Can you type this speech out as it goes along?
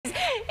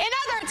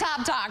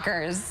Pop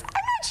Talkers.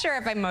 I'm not sure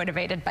if I'm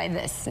motivated by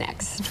this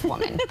next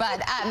woman,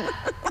 but I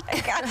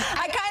kind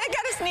of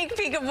got a sneak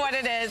peek of what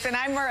it is, and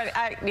I'm already,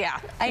 yeah.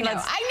 I know.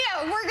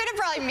 We're gonna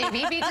probably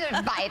maybe be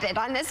divided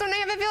on this one, I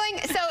have a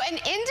feeling. So an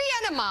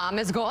Indiana mom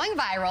is going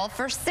viral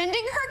for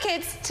sending her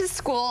kids to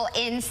school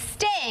in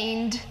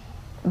stained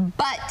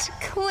but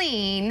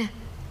clean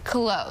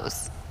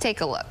clothes. Take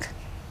a look.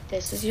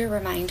 This is your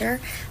reminder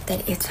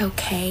that it's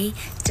okay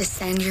to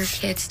send your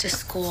kids to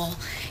school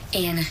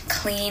in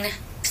clean,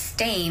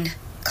 stained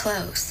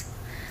clothes.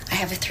 I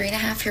have a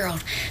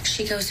 3.5-year-old.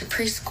 She goes to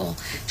preschool.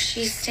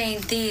 She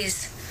stained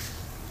these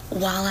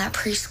while at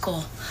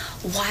preschool.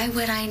 Why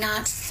would I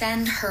not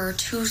send her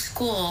to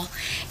school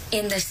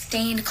in the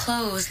stained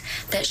clothes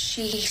that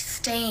she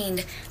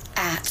stained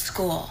at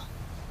school?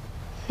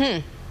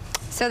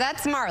 So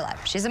that's Marla.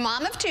 She's a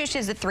mom of two. She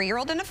has a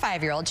 3-year-old and a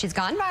 5-year-old. She's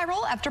gone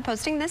viral after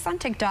posting this on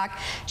TikTok.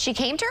 She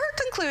came to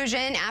her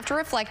conclusion after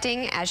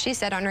reflecting, as she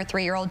said, on her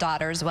 3-year-old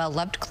daughter's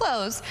well-loved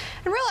clothes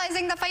and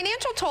realizing the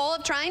financial toll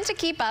of trying to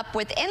keep up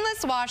with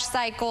endless wash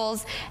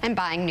cycles and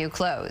buying new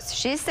clothes.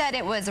 She said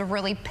it was a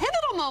really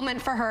pivotal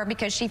moment for her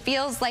because she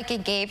feels like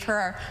it gave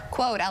her,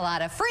 quote, a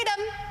lot of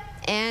freedom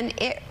and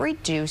it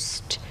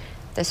reduced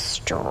the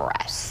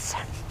stress.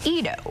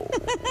 Edo.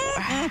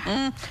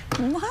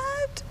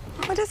 What?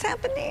 What is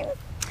happening?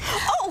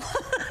 Oh!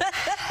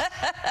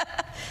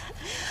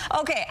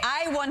 Okay,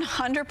 I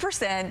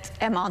 100%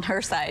 am on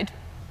her side.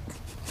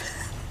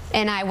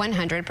 And I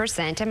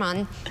 100% am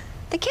on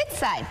the kid's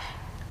side.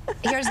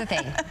 Here's the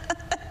thing.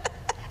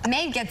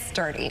 Maid gets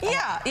dirty.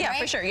 Yeah, right?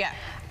 for sure, yeah.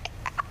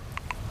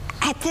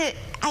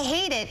 I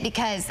hate it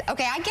because,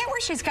 okay, I get where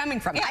she's coming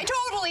from. Yeah. I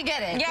totally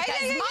get it. Yeah,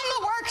 because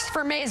Mama works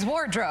for May's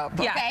wardrobe,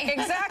 okay? Yeah,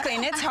 exactly,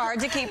 and it's hard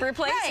to keep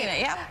replacing it,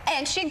 yeah.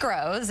 And she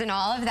grows and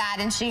all of that,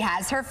 and she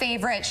has her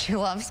favorite, she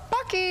loves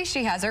Bucky,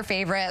 she has her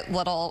favorite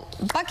little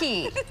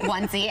Bucky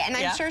onesie, and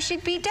I'm sure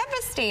she'd be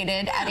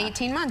devastated at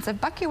 18 months if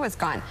Bucky was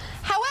gone.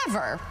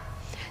 However,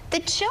 the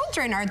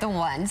children are the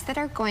ones that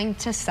are going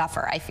to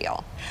suffer, I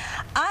feel.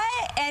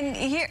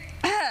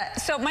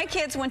 So my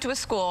kids went to a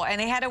school and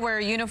they had to wear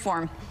a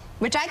uniform.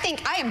 Which I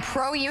think, I am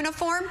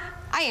pro-uniform.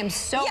 I am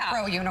so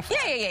pro-uniform.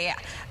 Yeah.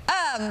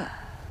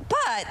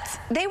 But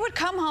they would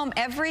come home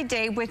every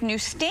day with new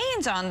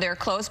stains on their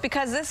clothes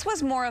because this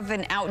was more of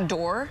an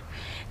outdoor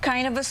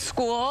kind of a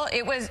school.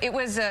 It was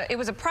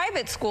a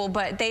private school,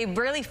 but they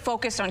really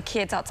focused on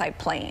kids outside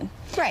playing.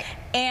 Right.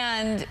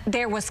 And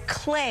there was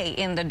clay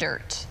in the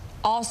dirt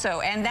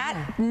also, and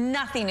that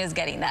nothing is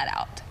getting that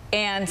out.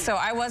 And so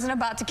I wasn't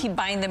about to keep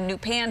buying them new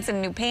pants and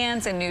new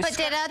pants and new But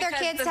did other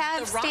kids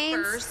have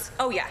stains?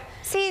 Oh, yeah.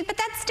 See, but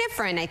that's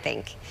different, I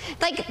think.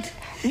 Like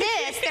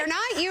this, they're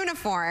not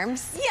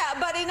uniforms. Yeah,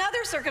 but in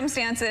other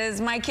circumstances,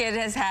 my kid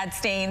has had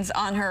stains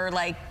on her,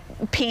 like,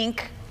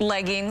 pink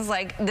leggings,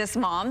 like this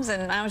mom's,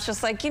 and I was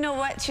just like, you know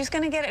what? She's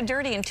going to get it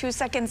dirty in 2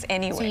 seconds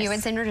anyway. So you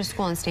would send her to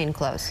school in stained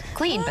clothes.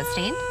 Clean, but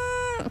stained?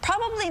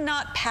 Probably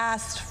not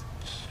past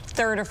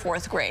 3rd or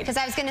 4th grade. Because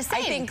I was going to say,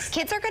 I think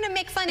kids are going to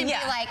make fun and be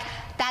like,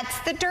 that's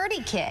the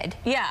dirty kid.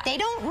 Yeah. They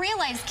don't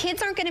realize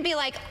kids aren't going to be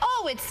like,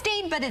 oh, it's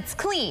stained, but it's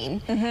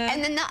clean.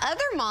 And then the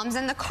other moms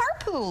in the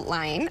carpool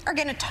line are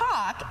going to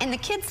talk, and the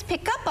kids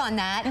pick up on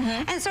that.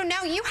 And so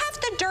now you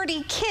have the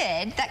dirty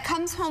kid that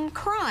comes home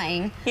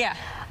crying. Yeah.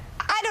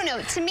 I don't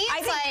know. To me,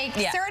 it's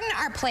like certain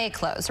are play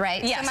clothes,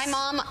 right? Yes. So my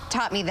mom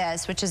taught me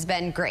this, which has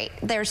been great.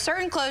 There's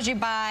certain clothes you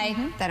buy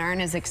that aren't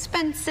as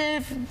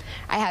expensive.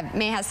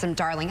 May have some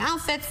darling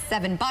outfits,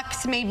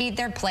 $7 maybe.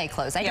 They're play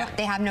clothes.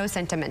 They have no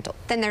sentimental.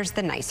 Then there's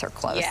the nicer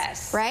clothes.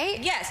 Yes.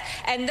 Right? Yes.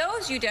 And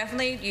those you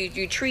definitely,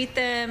 you treat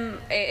them,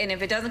 and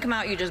if it doesn't come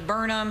out, you just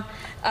burn them.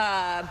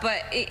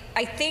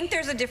 I think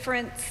there's a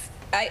difference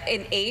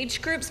in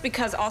age groups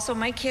because also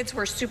my kids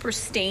were super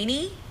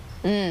stainy.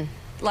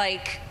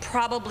 Like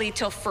probably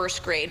till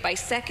 1st grade. By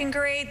 2nd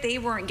grade, they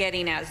weren't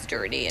getting as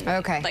dirty.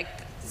 And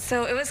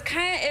so it was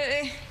kind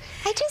of.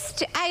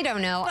 I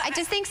don't know. I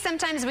just think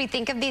sometimes we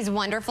think of these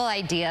wonderful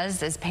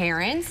ideas as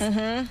parents,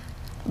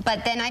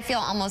 but then I feel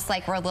almost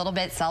like we're a little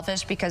bit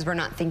selfish because we're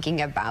not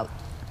thinking about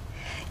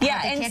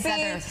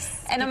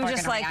and I'm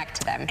just like,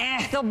 to them.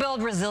 They'll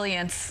build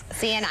resilience.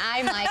 See, and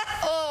I'm like,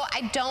 oh,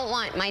 I don't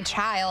want my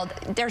child.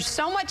 There's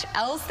so much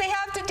else they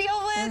have to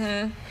deal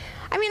with.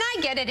 I mean,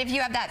 I get it if you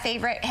have that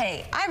favorite,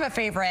 hey, I have a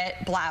favorite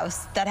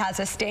blouse that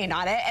has a stain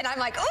on it, and I'm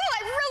like, oh,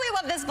 I really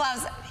love this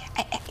blouse.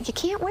 You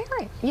can't wear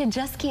it. You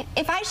just can't.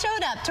 If I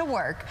showed up to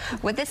work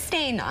with a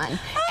stain on,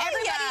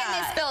 everybody in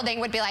this building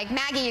would be like,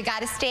 Maggie, you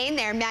got a stain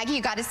there. Maggie,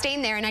 you got a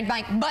stain there. And I'd be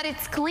like, but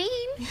it's clean.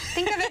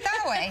 Think of it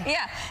that way.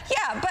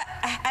 Yeah, but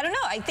I don't know.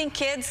 I think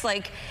kids,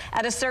 like,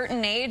 at a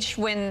certain age,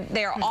 when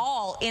they're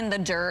all in the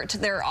dirt,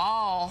 they're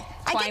all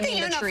climbing the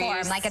trees. I get the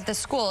uniform, like at the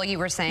school you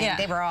were saying,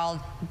 they were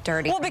all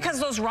dirty. Well, because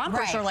those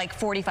rompers are like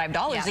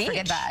 $45 each.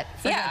 Forget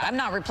that. I'm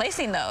not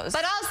replacing those.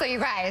 But also, you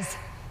guys,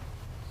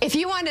 if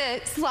you want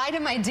to slide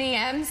in my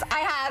DMs,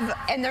 I have,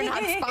 and they're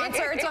not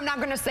sponsored, so I'm not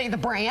going to say the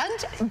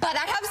brand, but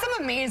I have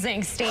some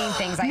amazing stain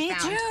things I found. Me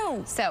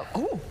too. So,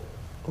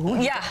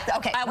 yeah.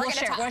 Okay, we're going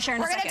to talk. We're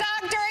going to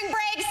talk during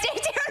break. Stay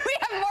tuned. We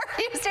have more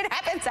Houston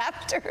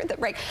after the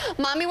break.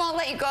 Mommy won't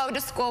let you go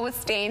to school with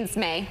stains,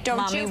 May. Don't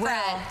Mommy you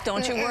fret. will.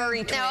 Don't you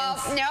worry, twins.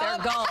 No. They're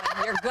going.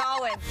 You're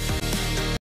going.